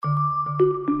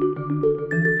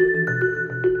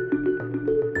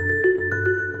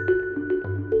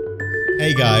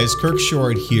Hey guys, Kirk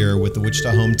Short here with the Wichita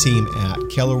Home Team at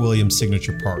Keller Williams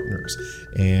Signature Partners.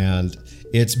 And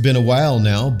it's been a while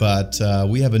now, but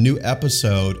we have a new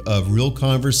episode of Real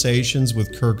Conversations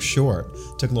with Kirk Short.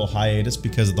 Took a little hiatus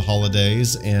because of the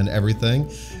holidays and everything.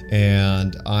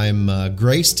 And I'm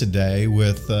graced today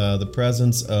with the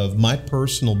presence of my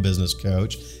personal business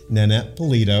coach, Nanette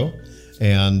Polito.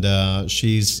 And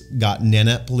she's got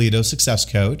Nanette Polito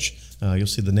Success Coach. You'll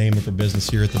see the name of her business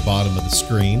here at the bottom of the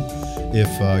screen if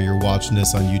you're watching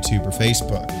this on YouTube or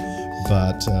Facebook.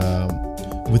 But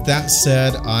with that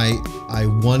said, I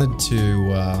wanted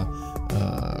to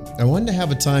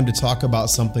have a time to talk about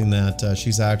something that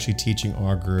she's actually teaching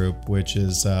our group, which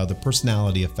is the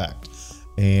personality effect.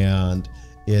 And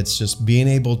it's just being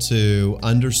able to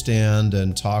understand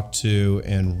and talk to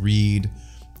and read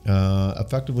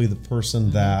effectively the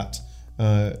person that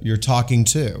you're talking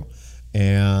to.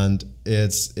 And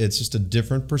it's just a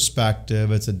different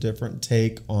perspective. It's a different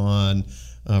take on,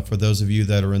 for those of you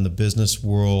that are in the business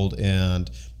world and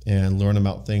learn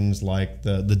about things like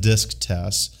the DISC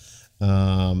tests,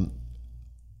 a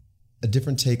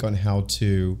different take on how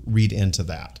to read into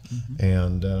that. Mm-hmm.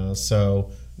 And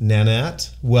so,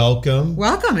 Nanette, welcome.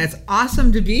 Welcome. It's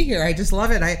awesome to be here. I just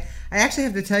love it. I actually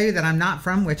have to tell you that I'm not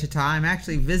from Wichita. I'm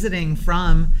actually visiting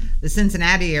from the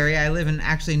Cincinnati area. I live in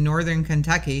actually northern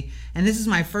Kentucky, and this is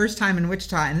my first time in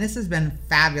Wichita, and this has been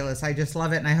fabulous. I just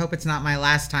love it, and I hope it's not my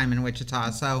last time in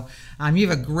Wichita. So you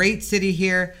have a great city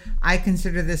here. I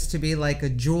consider this to be like a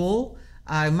jewel,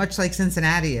 much like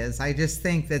Cincinnati is. I just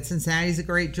think that Cincinnati is a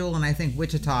great jewel, and I think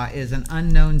Wichita is an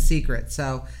unknown secret.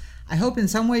 So I hope in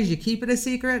some ways you keep it a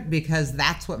secret, because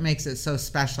that's what makes it so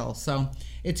special. So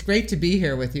it's great to be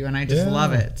here with you, and I just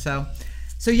love it. So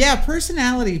yeah,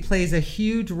 personality plays a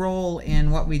huge role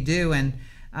in what we do. And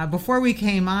before we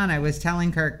came on, I was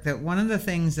telling Kirk that one of the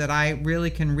things that I really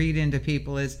can read into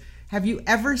people is, have you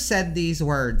ever said these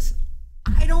words?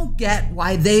 I don't get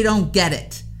why they don't get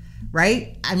it,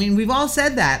 right? I mean, we've all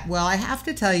said that. Well, I have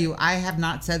to tell you, I have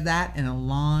not said that in a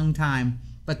long time.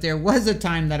 But there was a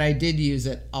time that I did use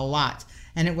it a lot.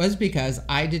 And it was because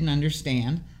I didn't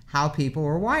understand how people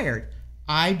were wired.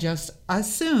 I just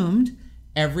assumed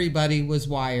everybody was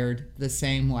wired the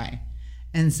same way.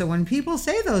 And so when people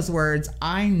say those words,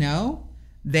 I know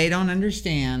they don't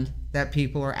understand that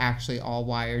people are actually all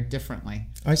wired differently.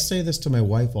 I say this to my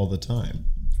wife all the time.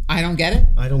 I don't get it?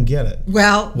 I don't get it.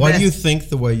 Well, why do you think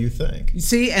the way you think?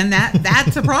 See, and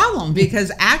that's a problem,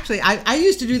 because actually I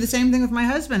used to do the same thing with my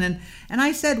husband. And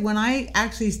I said, when I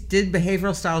actually did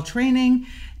behavioral style training,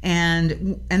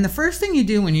 and the first thing you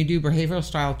do when you do behavioral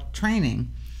style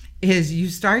training is you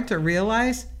start to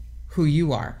realize who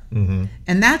you are. Mm-hmm.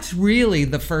 And that's really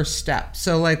the first step.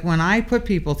 So like when I put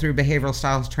people through behavioral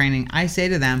styles training, I say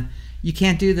to them, you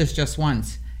can't do this just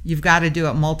once. You've got to do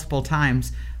it multiple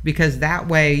times, because that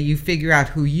way you figure out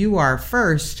who you are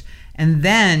first, and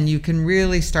then you can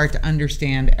really start to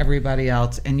understand everybody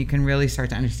else, and you can really start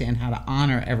to understand how to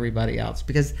honor everybody else,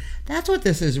 because that's what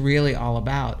this is really all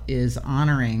about, is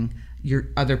honoring your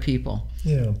other people.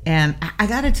 Yeah. And I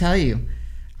got to tell you,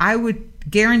 I would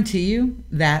guarantee you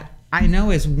that I know,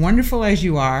 as wonderful as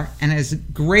you are and as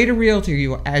great a realtor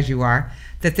as you are,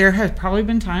 that there have probably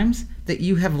been times that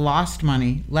you have lost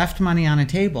money, left money on a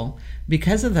table,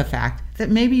 because of the fact that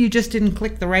maybe you just didn't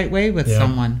click the right way with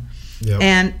someone. Yep.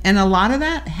 And a lot of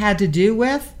that had to do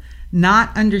with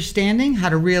not understanding how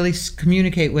to really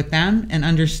communicate with them and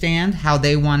understand how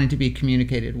they wanted to be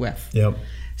communicated with. Yep.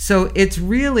 So it's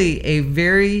really a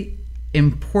very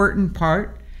important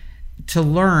part to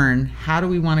learn, how do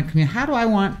we want to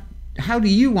communicate? How do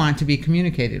you want to be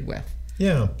communicated with?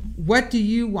 Yeah. How do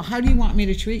you want me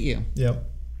to treat you? Yep.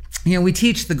 You know, we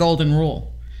teach the golden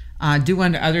rule. Do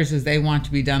unto others as they want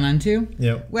to be done unto.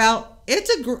 Yep. Well,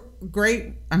 it's a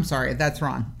great, I'm sorry, that's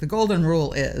wrong. The golden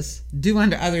rule is do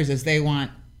unto others as they want.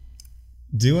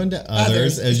 Do unto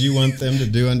others as you want them to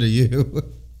do unto you.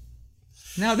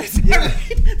 No, that's not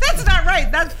right. That's not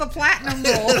right. That's the platinum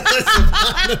rule,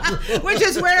 which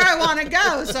is where I want to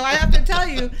go. So I have to tell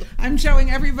you, I'm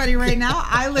showing everybody right now,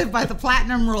 I live by the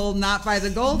platinum rule, not by the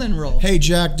golden rule. Hey,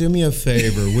 Jack, do me a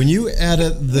favor. When you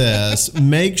edit this,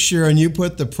 make sure and you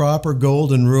put the proper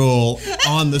golden rule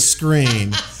on the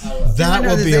screen. That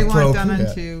will be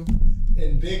appropriate.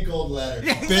 In big gold letters.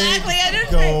 Exactly.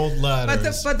 Big gold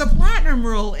letters. But the platinum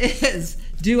rule is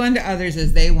do unto others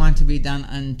as they want to be done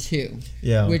unto.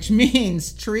 Yeah. Which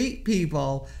means treat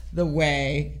people the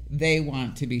way they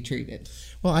want to be treated.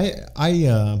 Well,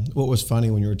 what was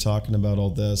funny when you were talking about all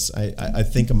this, I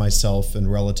think of myself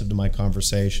and relative to my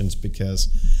conversations, because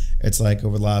it's like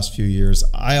over the last few years,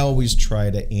 I always try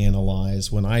to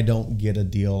analyze when I don't get a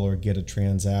deal or get a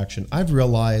transaction. I've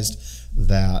realized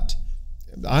that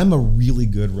I'm a really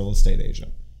good real estate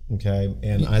agent. Okay.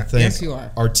 And I think yes, you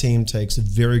are. Our team takes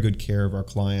very good care of our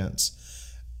clients.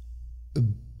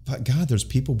 But God, there's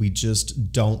people we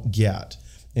just don't get.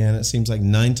 And it seems like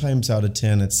 9 times out of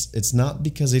 10, it's not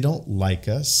because they don't like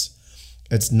us.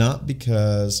 It's not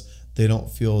because they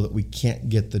don't feel that we can't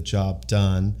get the job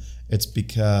done. It's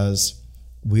because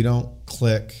we don't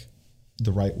click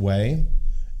the right way.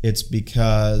 It's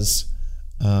because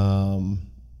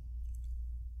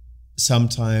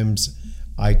sometimes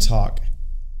I talk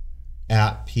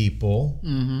at people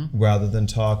rather than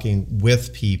talking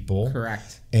with people.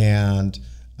 Correct. And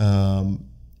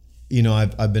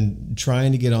I've been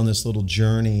trying to get on this little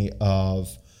journey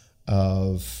of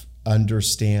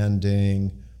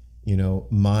understanding,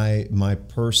 my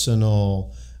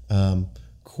personal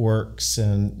quirks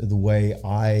and the way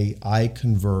I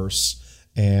converse,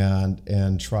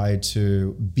 and try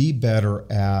to be better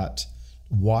at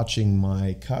watching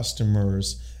my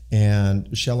customers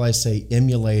and, shall I say,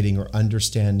 emulating or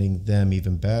understanding them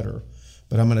even better.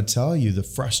 But I'm going to tell you, the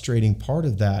frustrating part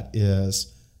of that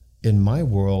is, in my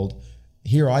world,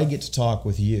 here I get to talk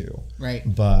with you. Right.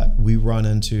 But we run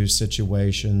into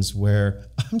situations where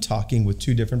I'm talking with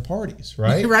 2 different parties,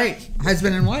 right? Right.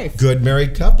 Husband and wife. Good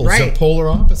married couple. Right. So polar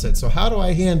opposites. So how do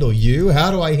I handle you?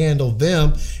 How do I handle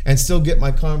them and still get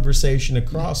my conversation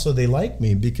across so they like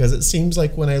me? Because it seems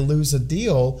like when I lose a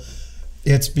deal,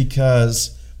 it's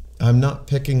because I'm not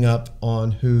picking up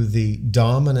on who the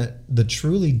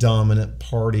truly dominant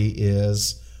party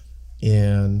is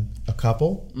in a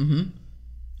couple. Mm-hmm.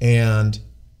 And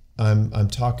I'm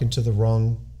talking to the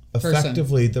wrong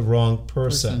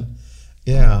person.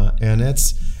 Yeah, and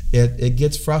it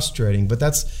gets frustrating. But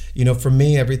that's, for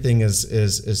me, everything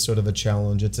is sort of a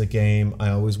challenge. It's a game. I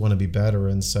always want to be better,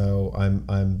 and so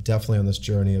I'm definitely on this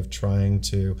journey of trying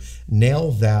to nail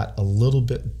that a little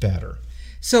bit better.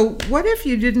 So what if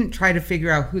you didn't try to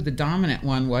figure out who the dominant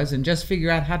one was and just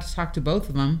figure out how to talk to both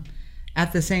of them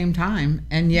at the same time,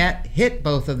 and yet hit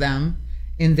both of them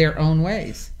in their own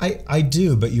ways? I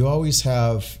do, but you always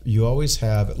have,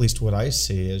 at least what I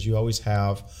see is, you always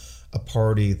have a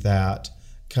party that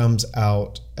comes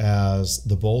out as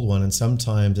the bold one, and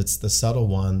sometimes it's the subtle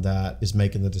one that is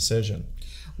making the decision.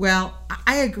 Well,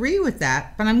 I agree with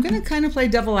that, but I'm going to kind of play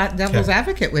devil's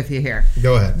advocate with you here.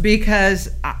 Go ahead. Because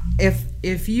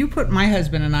if you put my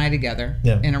husband and I together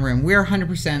in a room, we're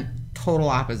 100% total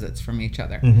opposites from each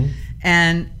other. Mm-hmm.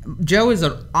 And Joe is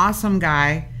an awesome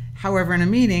guy. However, in a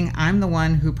meeting, I'm the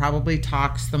one who probably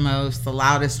talks the most, the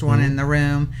loudest one in the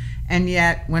room. And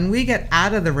yet, when we get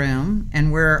out of the room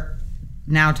and we're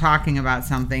now talking about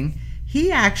something,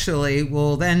 he actually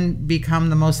will then become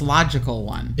the most logical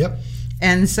one. Yep.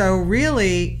 And so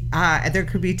really, there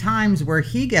could be times where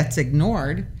he gets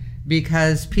ignored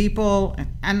because people,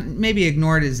 and maybe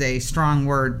ignored is a strong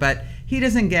word, but he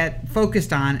doesn't get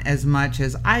focused on as much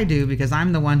as I do, because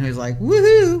I'm the one who's like,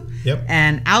 woohoo,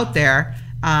 and out there.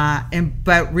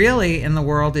 But really in the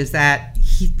world is that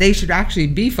they should actually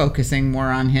be focusing more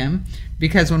on him,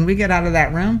 because when we get out of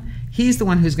that room, he's the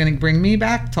one who's going to bring me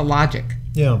back to logic.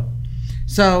 Yeah.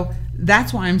 So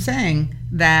that's why I'm saying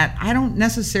that I don't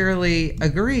necessarily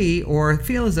agree or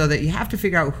feel as though that you have to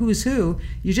figure out who's who.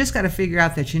 You just got to figure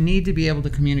out that you need to be able to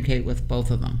communicate with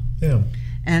both of them. Yeah.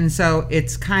 And so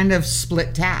it's kind of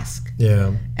split task.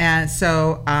 Yeah. And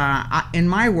so in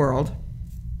my world,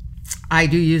 I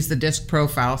do use the DISC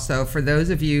profile. So for those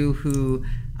of you who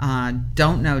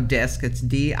don't know DISC, it's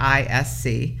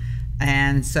DISC.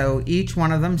 And so each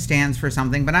one of them stands for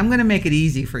something, but I'm going to make it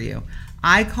easy for you.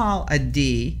 I call a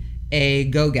D a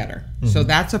go-getter. Mm-hmm. So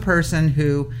that's a person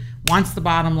who wants the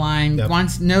bottom line,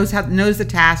 knows the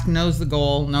task, knows the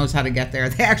goal, knows how to get there.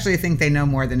 They actually think they know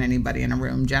more than anybody in a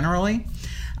room generally.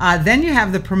 Then you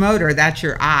have the promoter, that's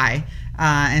your I.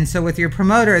 And so with your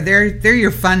promoter, they're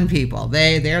your fun people.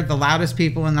 They're the loudest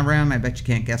people in the room. I bet you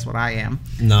can't guess what I am.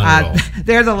 Not at all.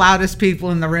 They're the loudest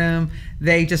people in the room.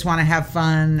 They just want to have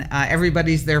fun.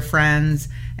 Everybody's their friends.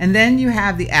 And then you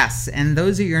have the S, and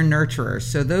those are your nurturers.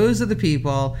 So those are the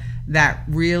people that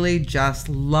really just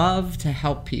love to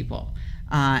help people.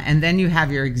 And then you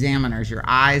have your examiners. Your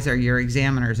I's are your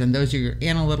examiners, and those are your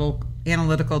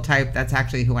analytical type. That's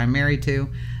actually who I'm married to.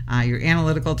 Your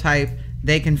analytical type,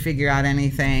 they can figure out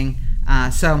anything.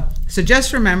 So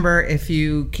just remember, if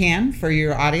you can, for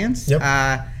your audience,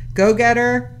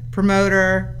 go-getter,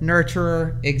 promoter,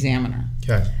 nurturer, examiner.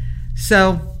 Okay.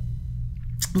 So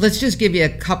let's just give you a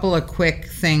couple of quick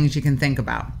things you can think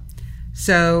about.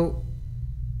 So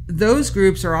those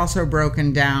groups are also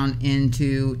broken down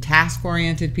into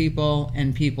task-oriented people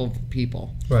and people.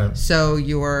 Right. So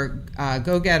your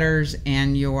go-getters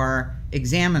and your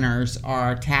examiners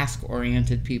are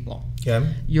task-oriented people. Okay.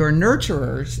 Your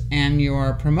nurturers and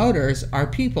your promoters are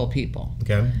people.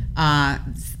 Okay.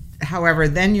 However,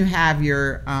 then you have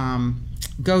your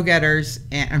go-getters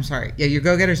and your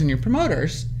go-getters and your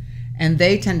promoters, and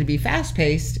they tend to be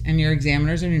fast-paced, and your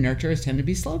examiners and your nurturers tend to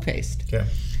be slow-paced. Okay.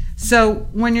 So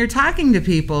when you're talking to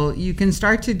people, you can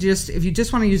start to if you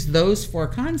just want to use those 4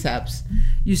 concepts,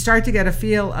 you start to get a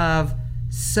feel of,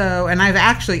 and I've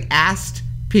actually asked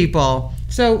people,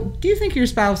 so do you think your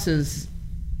spouse is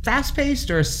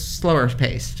fast-paced or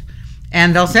slower-paced?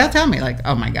 And they'll tell me, like,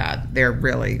 oh my God, they're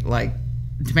really, like,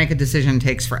 to make a decision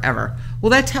takes forever. Well,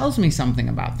 that tells me something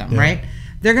about them, right?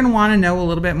 They're going to want to know a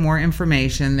little bit more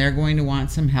information. They're going to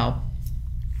want some help.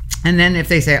 And then if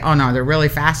they say, oh no, they're really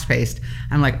fast-paced,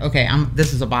 I'm like, okay,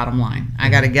 this is a bottom line. I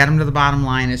got to get them to the bottom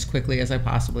line as quickly as I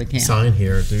possibly can. Sign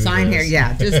here, dude. Sign here,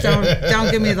 yeah. Just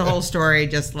don't give me the whole story.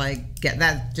 Just like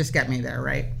just get me there,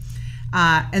 right?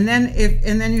 And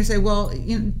then you say, well,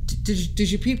 you know,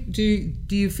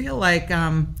 do you feel like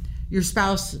your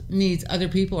spouse needs other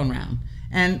people around?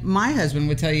 And my husband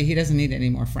would tell you he doesn't need any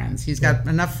more friends. He's got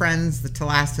enough friends to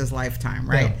last his lifetime,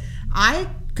 right? Yeah. I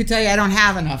could tell you I don't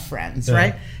have enough friends,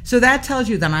 right? So that tells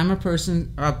you that I'm a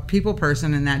people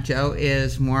person, and that Joe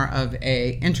is more of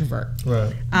a introvert.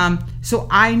 Right. So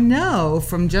I know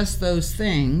from just those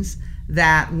things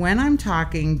that when I'm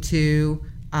talking to,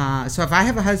 so if I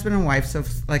have a husband and wife, so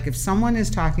if someone is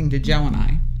talking to Joe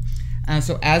and I,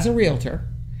 so as a realtor,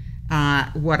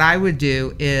 what I would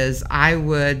do is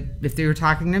if they were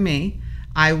talking to me,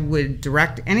 I would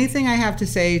direct anything I have to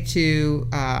say to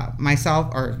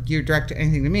myself, or you direct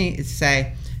anything to me, is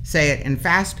say it in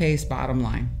fast-paced bottom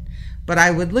line. But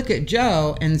I would look at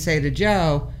Joe and say to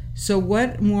Joe, so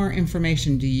what more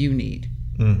information do you need?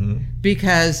 Mm-hmm.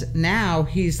 Because now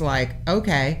he's like,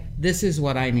 okay, this is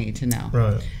what I need to know.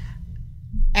 Right.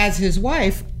 As his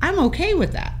wife, I'm okay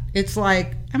with that. It's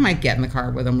like, I might get in the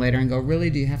car with him later and go, really,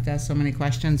 do you have to ask so many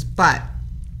questions? But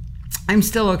I'm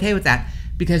still okay with that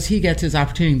because he gets his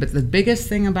opportunity. But the biggest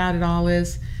thing about it all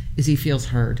is he feels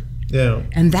heard. Yeah.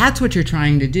 And that's what you're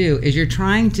trying to do, is you're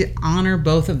trying to honor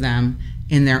both of them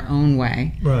in their own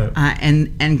way. Right.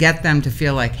 And get them to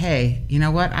feel like, hey, you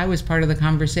know what? I was part of the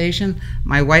conversation.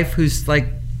 My wife, who's like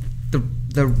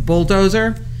the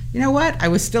bulldozer, you know what? I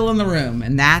was still in the room.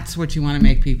 And that's what you want to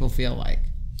make people feel like.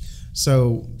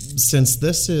 So since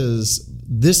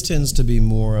this tends to be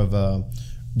more of a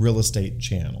real estate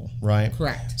channel, right?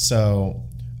 Correct. So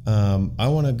I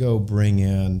want to go bring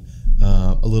in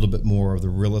a little bit more of the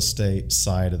real estate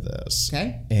side of this.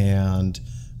 Okay. And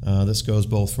this goes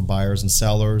both for buyers and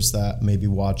sellers that may be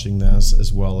watching this,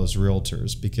 as well as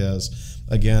realtors, because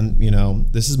again, you know,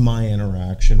 this is my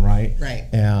interaction, right? Right.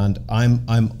 And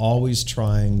I'm always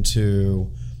trying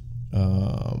to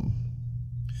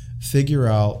figure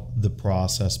out the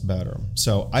process better.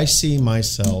 So I see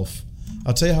myself.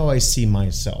 I'll tell you how I see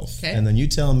myself, okay. And then you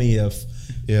tell me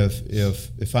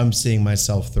if I'm seeing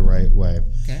myself the right way.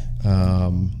 Okay.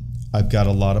 I've got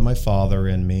a lot of my father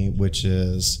in me, which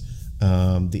is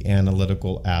the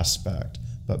analytical aspect.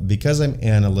 But because I'm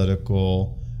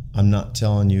analytical, I'm not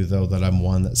telling you though that I'm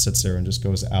one that sits there and just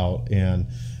goes out and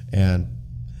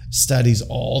studies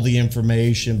all the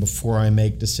information before I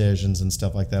make decisions and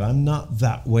stuff like that. I'm not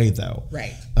that way though.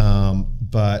 Right.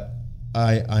 But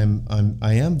I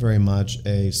am very much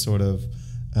a sort of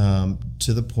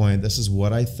to the point. This is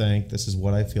what I think. This is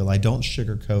what I feel. I don't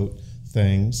sugarcoat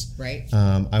things. Right.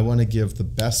 I want to give the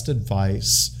best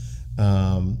advice.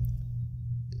 Tell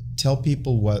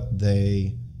people what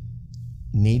they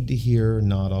need to hear,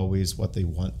 not always what they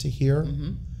want to hear,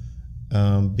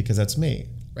 because that's me.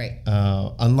 Right.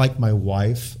 Unlike my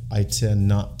wife, I tend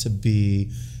not to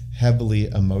be heavily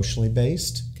emotionally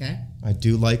based. Okay. I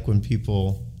do like when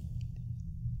people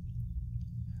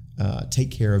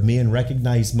take care of me and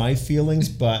recognize my feelings,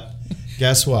 but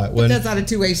guess what? But that's not a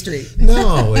two-way street.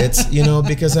 No, it's, you know,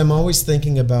 because I'm always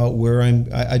thinking about where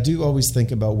I do always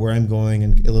think about where I'm going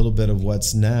and a little bit of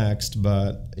what's next.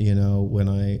 But, you know, when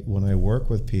I work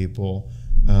with people,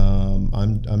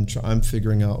 I'm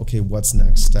figuring out, okay, what's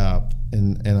next step?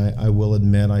 And I will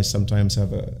admit I sometimes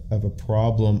have a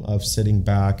problem of sitting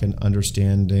back and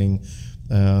understanding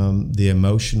the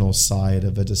emotional side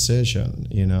of a decision,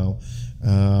 you know.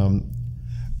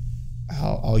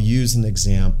 I'll use an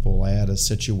example. I had a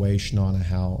situation on a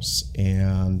house,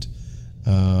 and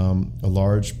a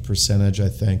large percentage, I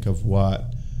think, of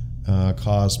what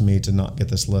caused me to not get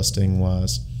this listing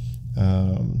was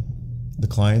the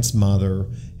client's mother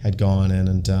had gone in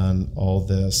and done all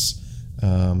this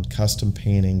custom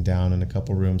painting down in a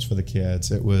couple rooms for the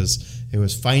kids. It was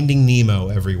Finding Nemo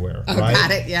everywhere. Oh, right? Got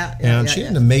it. Yeah. And she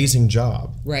did an amazing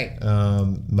job. Right.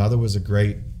 Mother was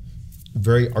very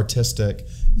artistic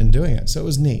in doing it, so it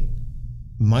was neat.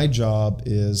 My job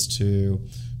is to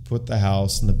put the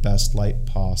house in the best light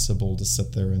possible to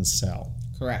sit there and sell.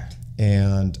 Correct.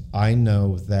 And I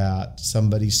know that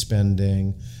somebody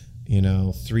spending,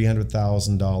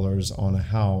 $300,000 on a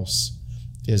house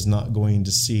is not going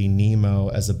to see Nemo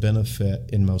as a benefit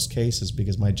in most cases,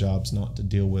 because my job's not to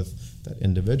deal with that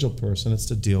individual person. It's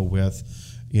to deal with,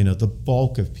 the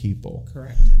bulk of people.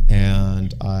 Correct.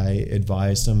 And I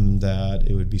advised them that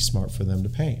it would be smart for them to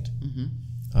paint. Mm-hmm.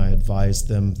 I advised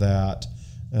them that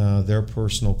their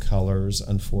personal colors,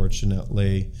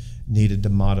 unfortunately, needed to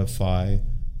modify,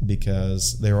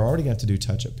 because they were already going to do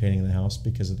touch-up painting in the house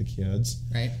because of the kids.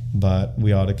 Right. But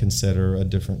we ought to consider a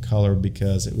different color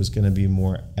because it was going to be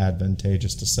more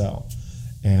advantageous to sell.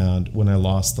 And when I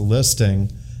lost the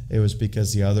listing, it was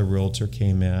because the other realtor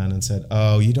came in and said,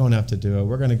 "Oh, you don't have to do it.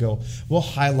 We'll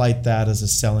highlight that as a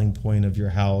selling point of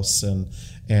your house," and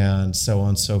so on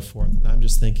and so forth. And I'm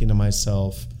just thinking to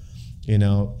myself,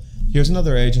 here's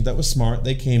another agent that was smart.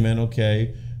 They came in,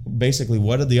 okay, basically,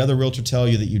 what did the other realtor tell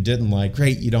you that you didn't like?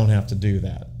 Great, you don't have to do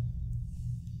that.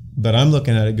 But I'm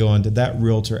looking at it going, did that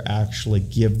realtor actually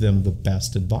give them the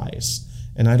best advice?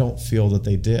 And I don't feel that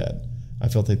they did. I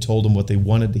felt they told them what they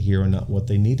wanted to hear and not what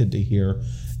they needed to hear.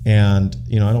 And,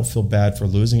 I don't feel bad for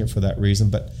losing it for that reason.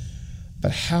 But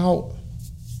how,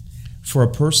 for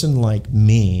a person like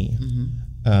me,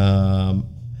 Mm-hmm.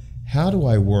 How do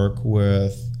I work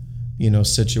with,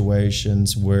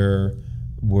 situations where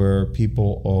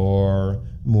people are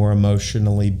more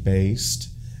emotionally based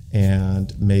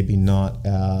and maybe not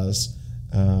as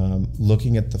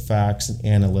looking at the facts and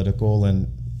analytical, and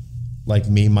like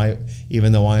me,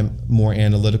 even though I'm more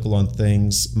analytical on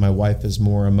things, my wife is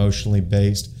more emotionally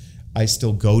based. I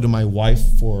still go to my wife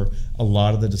for a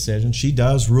lot of the decisions. She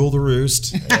does rule the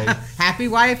roost. Happy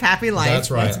wife, happy life.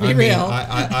 That's right. Let's be real.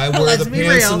 I wear Let's the be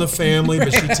pants real. in the family,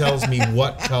 but she tells me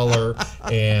what color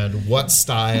and what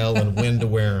style and when to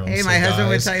wear them. Hey, So my husband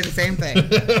would guys- tell you the same thing.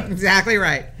 Exactly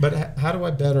right. But how do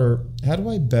I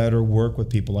better work with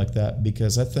people like that?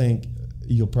 Because I think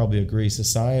you'll probably agree,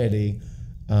 society,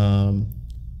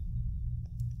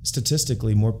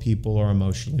 statistically, more people are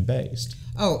emotionally based.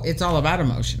 Oh, it's all about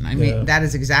emotion. I mean, Yeah. that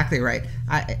is exactly right.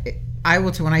 I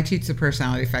will when I teach the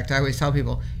personality effect, I always tell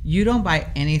people, you don't buy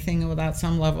anything without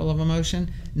some level of emotion,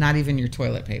 not even your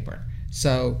toilet paper.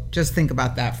 So just think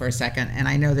about that for a second. And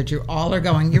I know that you all are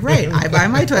going, you're right. I buy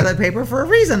my toilet paper for a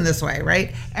reason this way,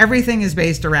 right? Everything is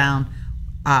based around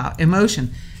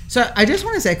emotion. So I just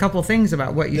want to say a couple things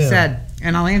about what you said,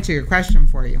 and I'll answer your question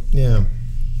for you. Yeah.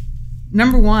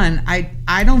 Number one,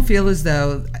 I don't feel as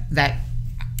though that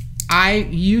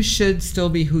you should still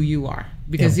be who you are,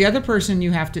 because the other person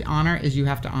you have to honor is you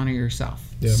have to honor yourself.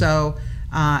 Yeah. So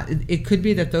it could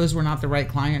be that those were not the right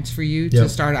clients for you to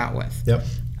start out with. Yep.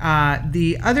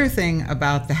 The other thing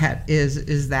about that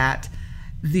is that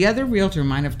the other realtor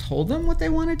might have told them what they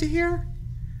wanted to hear.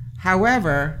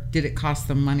 However, did it cost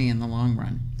them money in the long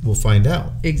run? We'll find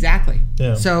out. Exactly.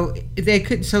 Yeah. So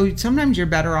so sometimes you're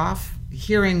better off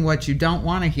hearing what you don't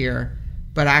want to hear,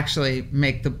 but actually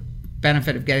make the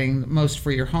benefit of getting the most for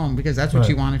your home, because that's what Right.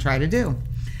 you want to try to do.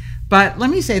 But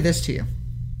let me say this to you.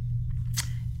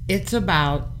 It's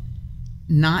about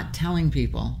not telling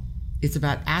people. It's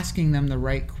about asking them the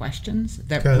right questions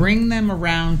that Okay. bring them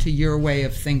around to your way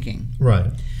of thinking.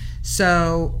 Right.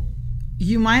 So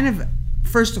you might have,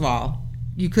 first of all,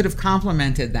 you could have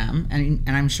complimented them, and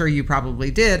I'm sure you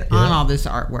probably did, on all this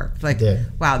artwork. Like,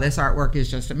 Did. wow, this artwork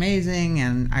is just amazing,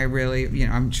 and I really,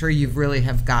 I'm sure you've really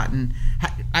have gotten,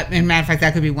 and matter of fact,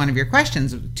 that could be one of your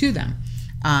questions to them.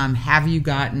 Have you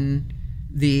gotten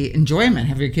the enjoyment?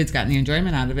 Have your kids gotten the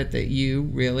enjoyment out of it that you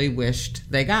really wished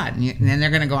they got? And then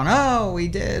they're going to go on, oh, we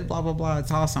did, blah, blah, blah,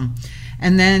 it's awesome.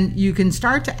 And then you can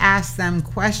start to ask them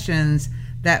questions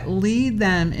that lead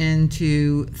them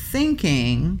into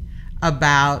thinking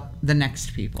about the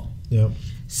next people. Yep.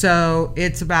 So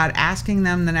it's about asking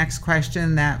them the next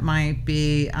question that might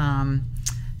be,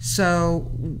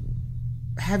 so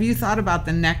have you thought about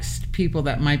the next people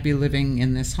that might be living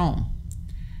in this home?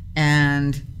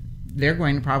 And they're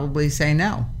going to probably say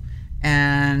no.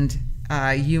 And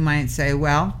you might say,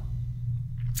 well,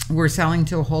 we're selling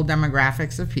to a whole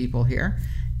demographics of people here.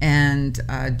 And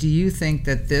do you think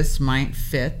that this might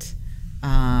fit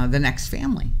the next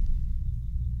family?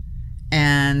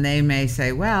 And they may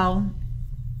say, well,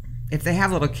 if they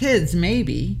have little kids,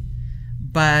 maybe,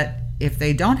 but if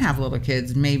they don't have little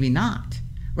kids, maybe not,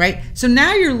 right? So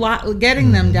now you're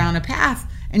getting them down a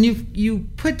path, and you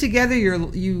put together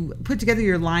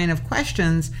your line of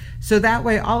questions, so that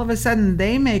way all of a sudden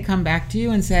they may come back to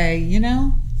you and say,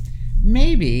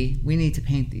 maybe we need to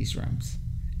paint these rooms,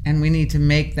 and we need to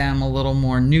make them a little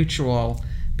more neutral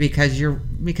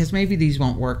because maybe these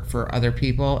won't work for other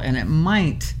people, and it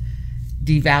might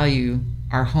devalue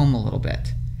our home a little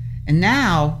bit. And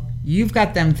now you've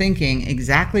got them thinking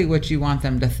exactly what you want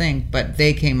them to think, but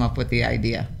they came up with the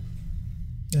idea.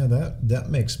 Yeah, that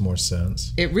makes more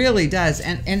sense. It really does.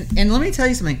 And let me tell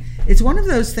you something. It's one of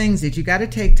those things that you got to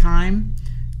take time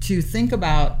to think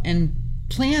about and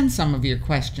plan some of your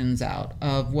questions out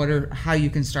of how you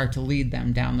can start to lead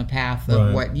them down the path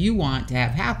of what you want to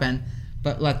have happen,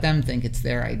 but let them think it's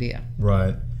their idea.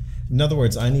 Right. In other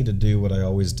words, I need to do what I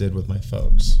always did with my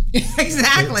folks.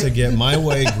 Exactly. To get my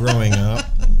way growing up,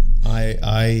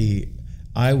 I've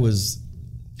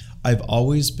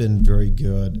always been very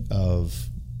good of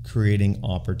creating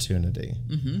opportunity.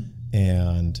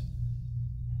 And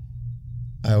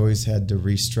I always had to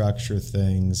restructure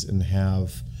things and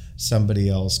have somebody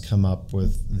else come up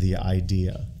with the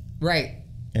idea. Right.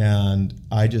 And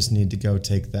I just need to go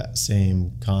take that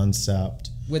same concept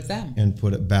with them and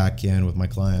put it back in with my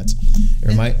clients.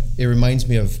 It reminds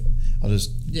me of, I'll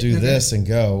just do this and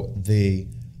go. I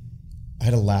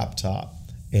had a laptop,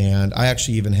 and I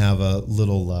actually even have a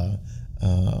little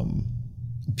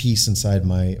piece inside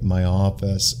my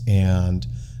office, and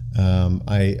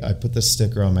I put the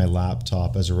sticker on my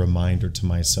laptop as a reminder to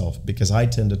myself, because I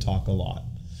tend to talk a lot.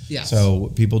 Yes.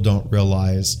 So people don't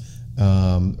realize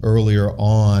earlier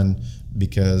on,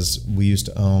 because we used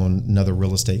to own another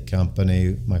real estate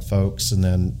company, my folks, and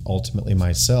then ultimately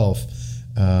myself,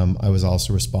 I was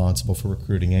also responsible for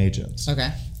recruiting agents.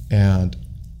 Okay. And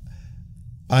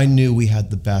I knew we had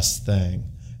the best thing,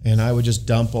 and I would just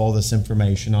dump all this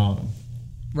information on them.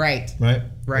 Right. Right?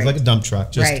 It was like a dump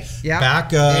truck. Just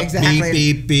back up, beep,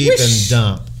 beep, beep, and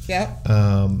dump. Yep.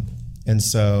 And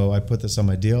so I put this on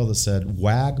my deal that said,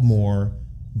 wag more,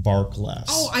 bark less.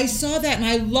 Oh, I saw that and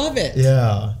I love it.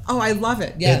 Yeah. Oh, I love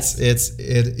it. Yes.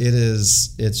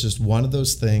 It's just one of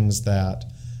those things that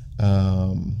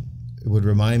it would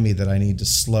remind me that I need to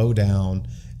slow down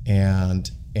and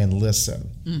listen,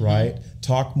 right?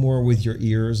 Talk more with your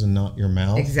ears and not your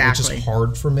mouth. Exactly. Which is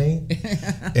hard for me.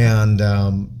 And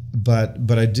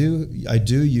but I do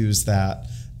use that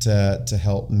to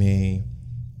help me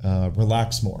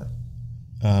relax more.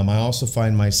 I also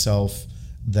find myself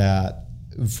that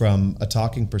from a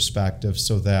talking perspective,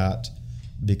 so that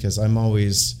because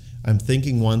I'm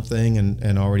thinking one thing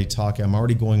and already talking, I'm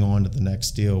already going on to the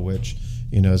next deal, which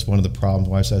is one of the problems.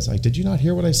 Why I says, like, did you not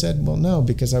hear what I said? Well, no,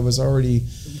 because I was already,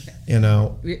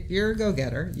 You're a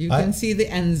go-getter. You can see the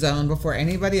end zone before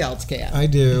anybody else can. I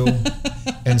do.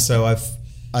 And so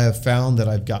I have found that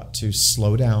I've got to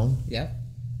slow down. Yep.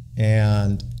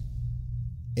 And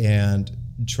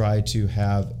try to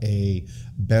have a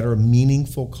better,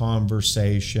 meaningful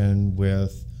conversation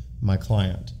with my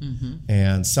client.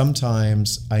 And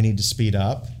sometimes I need to speed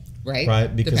up.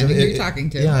 Right? Because depending who you're talking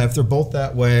to. Yeah, if they're both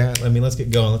that way, let's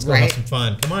get going. Let's go have some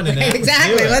fun. Come on in.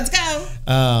 Exactly. Let's go.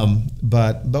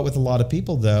 But with a lot of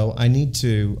people though, I need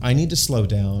to slow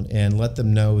down and let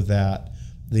them know that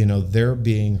they're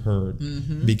being heard.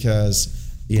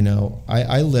 Because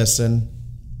I listen.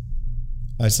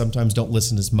 I sometimes don't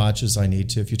listen as much as I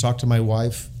need to. If you talk to my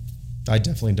wife, I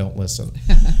definitely don't listen.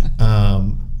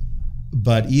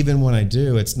 But even when I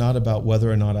do, it's not about whether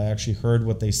or not I actually heard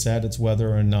what they said. It's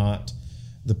whether or not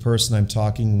the person I'm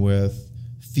talking with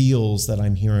feels that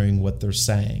I'm hearing what they're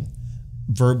saying,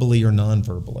 verbally or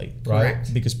non-verbally, right?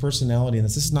 Correct. Because personality, and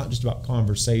this is not just about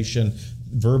conversation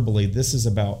verbally. This is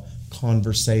about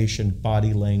conversation,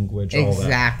 body language, all that.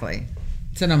 Exactly.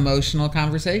 It's an emotional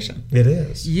conversation. It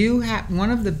is.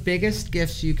 One of the biggest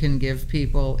gifts you can give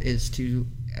people is to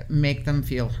make them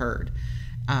feel heard.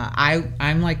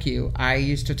 I'm like you. I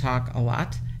used to talk a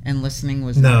lot, and listening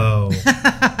was not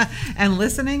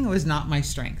my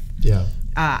strength. Yeah.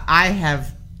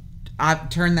 I've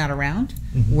turned that around,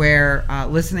 where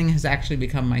listening has actually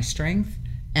become my strength,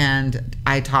 and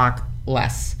I talk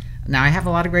less. Now I have a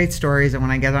lot of great stories, and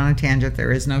when I get on a tangent,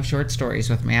 there is no short stories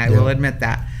with me. I will admit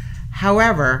that.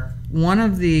 However, one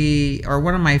of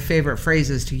my favorite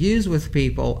phrases to use with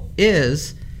people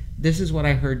is, "This is what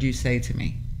I heard you say to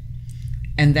me."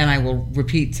 And then I will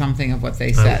repeat something of what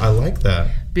they said. I like that.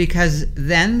 Because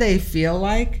then they feel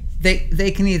like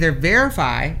they can either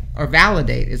verify or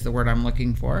validate is the word I'm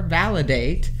looking for.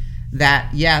 Validate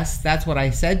that, yes, that's what I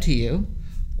said to you.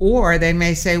 Or they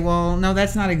may say, well, no,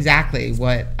 that's not exactly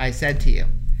what I said to you.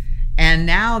 And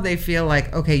now they feel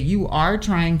like, okay, you are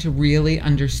trying to really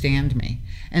understand me.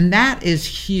 And that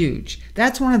is huge.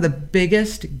 That's one of the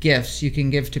biggest gifts you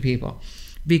can give to people,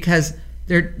 because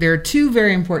there are two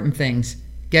very important things.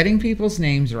 Getting people's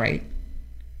names right.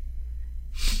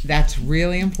 That's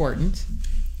really important.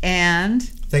 And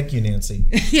thank you, Nancy.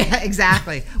 yeah,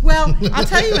 exactly. Well, I'll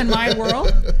tell you, in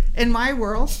my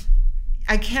world,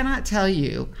 I cannot tell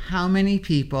you how many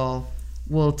people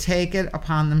will take it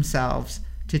upon themselves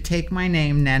to take my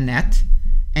name, Nanette,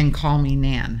 and call me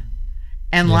Nan.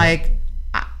 And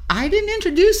I didn't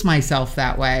introduce myself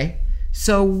that way.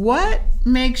 So what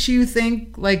makes you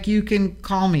think like you can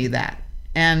call me that?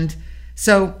 And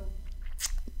so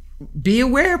be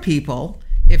aware, people.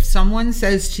 If someone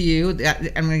says to you, I'm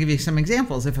going to give you some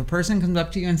examples. If a person comes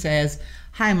up to you and says,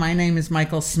 hi, my name is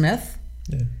Michael Smith,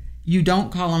 you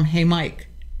don't call him, hey, Mike.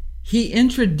 He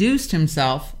introduced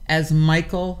himself as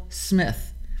Michael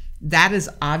Smith. That is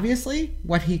obviously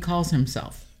what he calls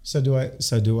himself. So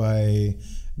do I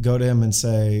go to him and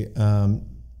say,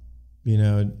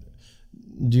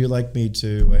 do you like me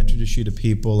to introduce you to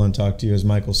people and talk to you as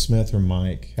Michael Smith or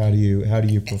Mike? How do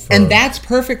you prefer? And that's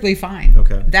perfectly fine.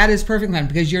 Okay. That is perfectly fine,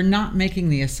 because you're not making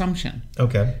the assumption.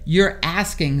 Okay. You're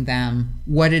asking them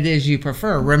what it is you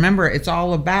prefer. Remember, it's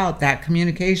all about that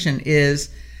communication is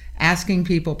asking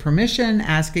people permission,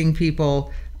 asking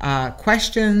people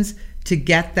questions to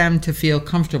get them to feel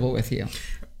comfortable with you.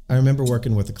 I remember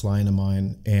working with a client of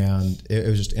mine, and it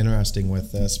was just interesting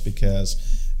with this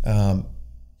because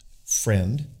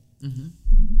friend,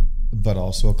 but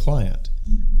also a client.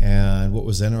 And what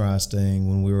was interesting,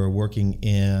 when we were working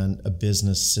in a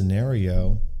business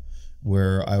scenario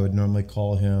where I would normally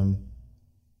call him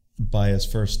by his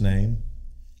first name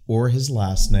or his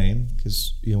last name,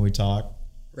 because we talk.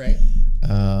 Right.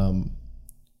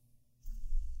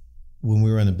 When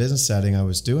we were in a business setting, I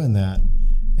was doing that,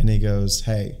 and he goes,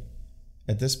 hey,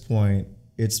 at this point,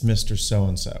 it's Mr.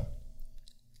 So-and-so.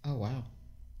 Oh, wow.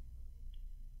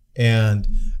 And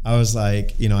I was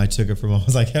like, I took it from him. I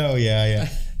was like, oh, yeah.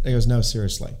 He goes, no,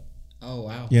 seriously. Oh,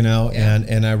 wow. Yeah.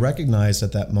 And I recognized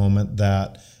at that moment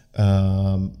that,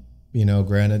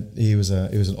 granted, he was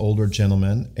an older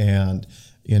gentleman, and,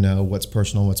 what's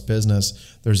personal, what's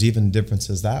business. There's even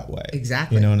differences that way.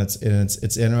 Exactly. And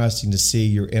it's interesting to see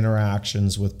your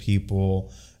interactions with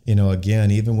people,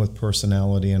 again, even with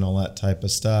personality and all that type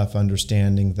of stuff,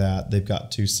 understanding that they've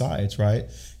got two sides, right?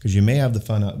 Because you may have the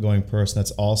fun, outgoing person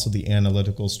that's also the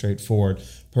analytical, straightforward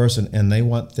person, and they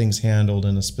want things handled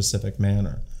in a specific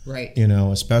manner. Right.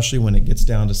 Especially when it gets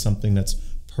down to something that's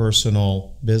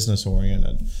personal, business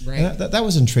oriented. Right. And that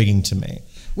was intriguing to me.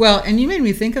 Well, and you made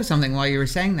me think of something while you were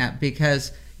saying that,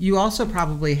 because you also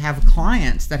probably have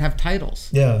clients that have titles.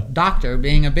 Yeah. Doctor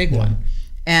being a big one.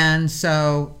 And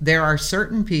so there are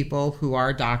certain people who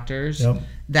are doctors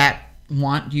that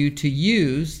want you to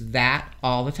use that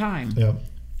all the time. Yep.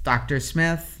 Dr.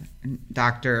 Smith,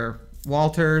 Dr.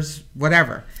 Walters,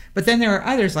 whatever. But then there are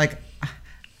others like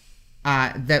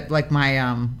like my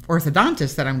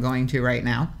orthodontist that I'm going to right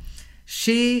now.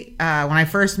 She, when I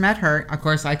first met her, of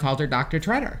course, I called her Dr.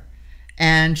 Treader.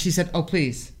 And she said, oh,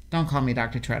 please, don't call me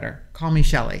Dr. Treader. Call me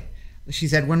Shelley. She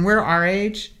said, when we're our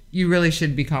age, you really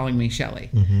should be calling me Shelley.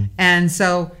 Mm-hmm. And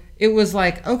so it was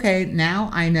like, okay, now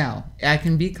I know. I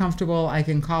can be comfortable. I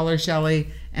can call her Shelley,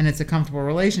 and it's a comfortable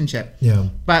relationship. Yeah.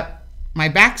 But my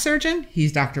back surgeon,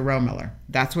 he's Dr. Roemiller.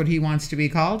 That's what he wants to be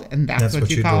called, and that's what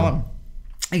you call him.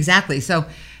 Exactly. So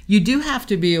you do have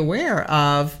to be aware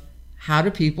of how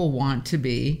do people want to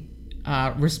be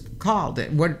called.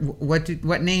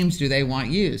 What names do they want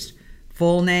used?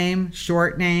 Full name,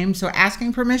 short name. So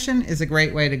asking permission is a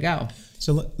great way to go.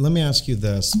 So let me ask you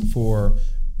this, for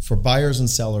buyers and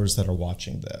sellers that are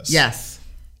watching this. Yes.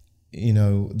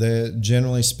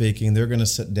 Generally speaking, they're going to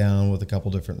sit down with a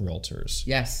couple different realtors.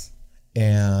 Yes.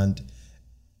 And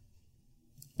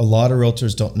a lot of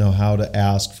realtors don't know how to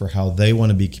ask for how they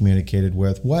want to be communicated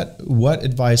with. What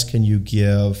advice can you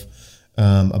give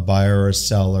a buyer or a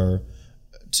seller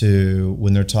to,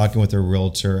 when they're talking with their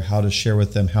realtor, how to share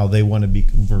with them how they want to be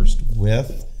conversed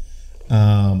with?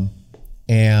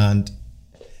 And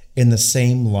in the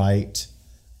same light,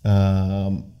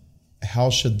 how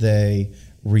should they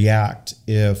react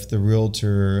if the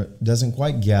realtor doesn't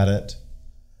quite get it,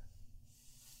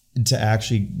 to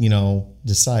actually,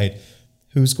 decide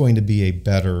who's going to be a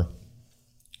better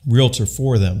realtor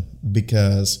for them?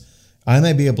 Because I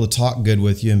may be able to talk good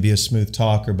with you and be a smooth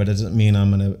talker, but it doesn't mean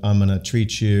I'm gonna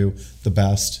treat you the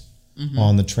best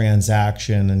on the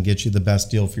transaction and get you the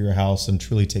best deal for your house and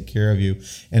truly take care of you,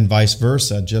 and vice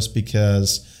versa. Just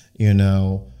because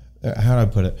how do I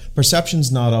put it?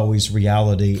 Perception's not always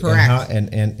reality. Correct.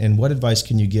 And what advice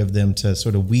can you give them to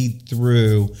sort of weed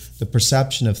through the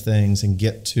perception of things and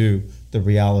get to the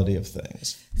reality of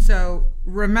things? So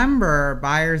remember,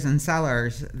 buyers and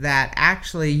sellers, that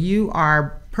actually you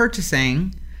are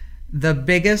purchasing the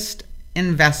biggest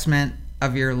investment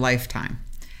of your lifetime,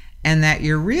 and that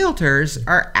your realtors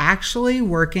are actually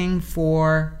working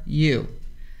for you,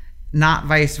 not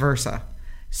vice versa.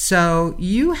 So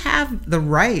you have the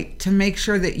right to make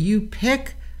sure that you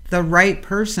pick the right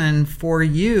person for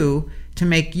you to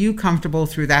make you comfortable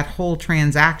through that whole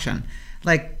transaction.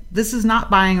 Like, this is not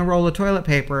buying a roll of toilet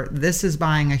paper. This is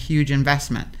buying a huge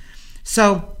investment.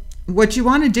 So what you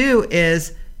want to do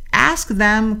is ask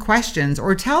them questions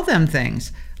or tell them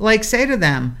things. Like, say to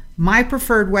them, my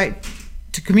preferred way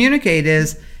to communicate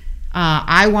is,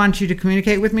 I want you to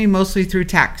communicate with me mostly through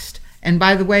text. And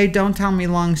by the way, don't tell me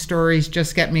long stories,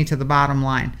 just get me to the bottom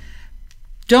line.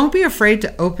 Don't be afraid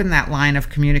to open that line of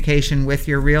communication with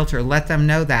your realtor. Let them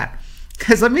know that.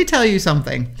 Because let me tell you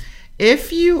something.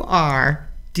 If you are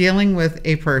dealing with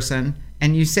a person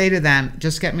and you say to them,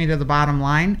 just get me to the bottom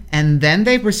line, and then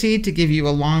they proceed to give you a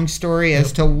long story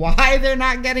as to why they're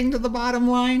not getting to the bottom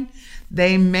line,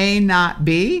 they may not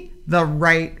be the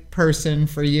right person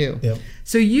for you. Yep.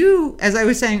 So you, as I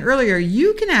was saying earlier,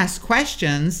 you can ask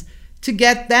questions to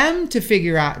get them to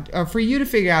figure out, or for you to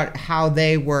figure out how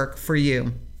they work for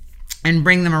you and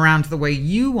bring them around to the way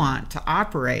you want to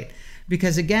operate.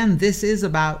 Because again, this is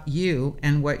about you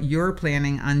and what you're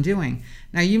planning on doing.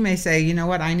 Now you may say, you know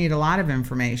what, I need a lot of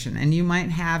information. And you might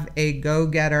have a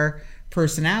go-getter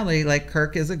personality, like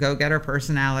Kirk is a go-getter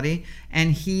personality,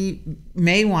 and he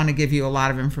may want to give you a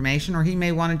lot of information, or he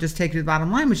may want to just take you to the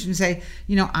bottom line, but you can say,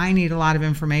 you know, I need a lot of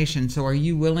information. So are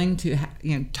you willing to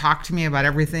talk to me about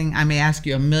everything? I may ask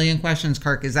you a million questions,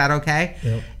 Kirk. Is that okay?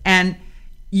 Yep. And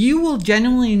you will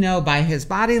genuinely know by his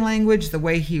body language, the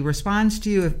way he responds to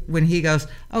you, when he goes,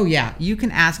 oh yeah, you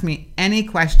can ask me any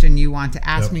question you want to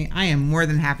ask me. I am more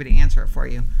than happy to answer it for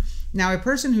you. Now, a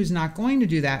person who's not going to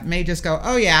do that may just go,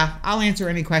 oh yeah, I'll answer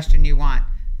any question you want.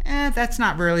 That's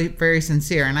not really very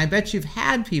sincere. And I bet you've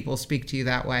had people speak to you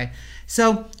that way.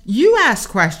 So you ask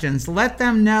questions, let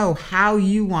them know how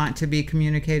you want to be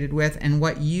communicated with and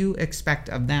what you expect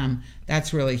of them.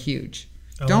 That's really huge.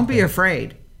 Don't be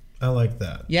afraid. I like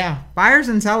that. Yeah. Buyers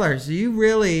and sellers, you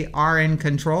really are in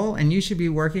control, and you should be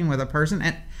working with a person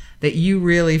that you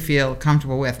really feel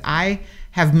comfortable with. I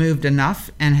have moved enough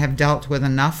and have dealt with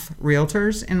enough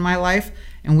realtors in my life,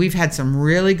 and we've had some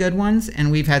really good ones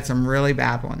and we've had some really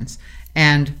bad ones.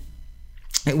 And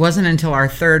it wasn't until our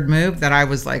third move that I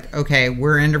was like, okay,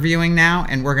 we're interviewing now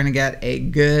and we're going to get a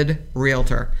good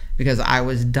realtor, because I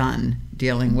was done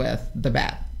dealing with the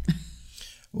bad.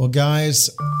 Well, guys,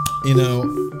 you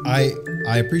know,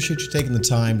 I appreciate you taking the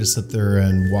time to sit there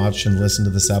and watch and listen to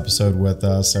this episode with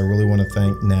us. I really want to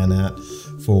thank Nanette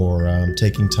for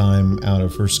taking time out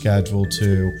of her schedule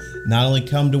to not only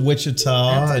come to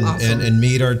Wichita and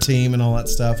meet our team and all that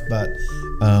stuff, but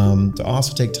to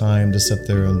also take time to sit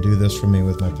there and do this for me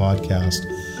with my podcast.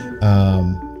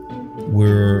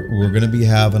 We're going to be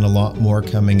having a lot more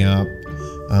coming up.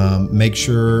 Make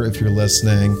sure, if you're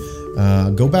listening,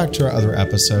 go back to our other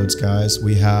episodes, guys.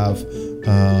 We have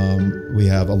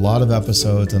a lot of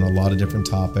episodes and a lot of different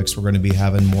topics. We're going to be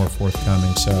having more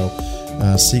forthcoming. So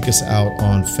seek us out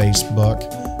on Facebook,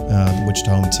 the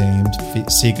Wichita Home Team.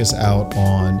 Seek us out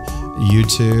on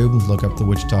YouTube. Look up the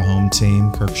Wichita Home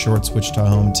Team, Kirk Short's Wichita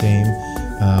Home Team.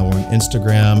 We're on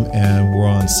Instagram, and we're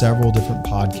on several different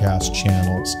podcast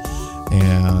channels.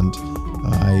 And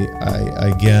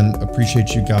I again appreciate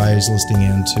you guys listening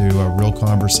into Real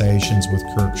Conversations with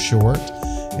Kirk Short.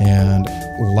 And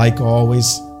like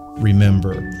always,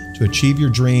 remember to achieve your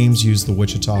dreams, use the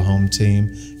Wichita Home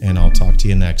Team, and I'll talk to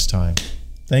you next time.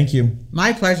 Thank you.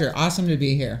 My pleasure. Awesome to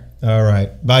be here. All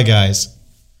right. Bye, guys.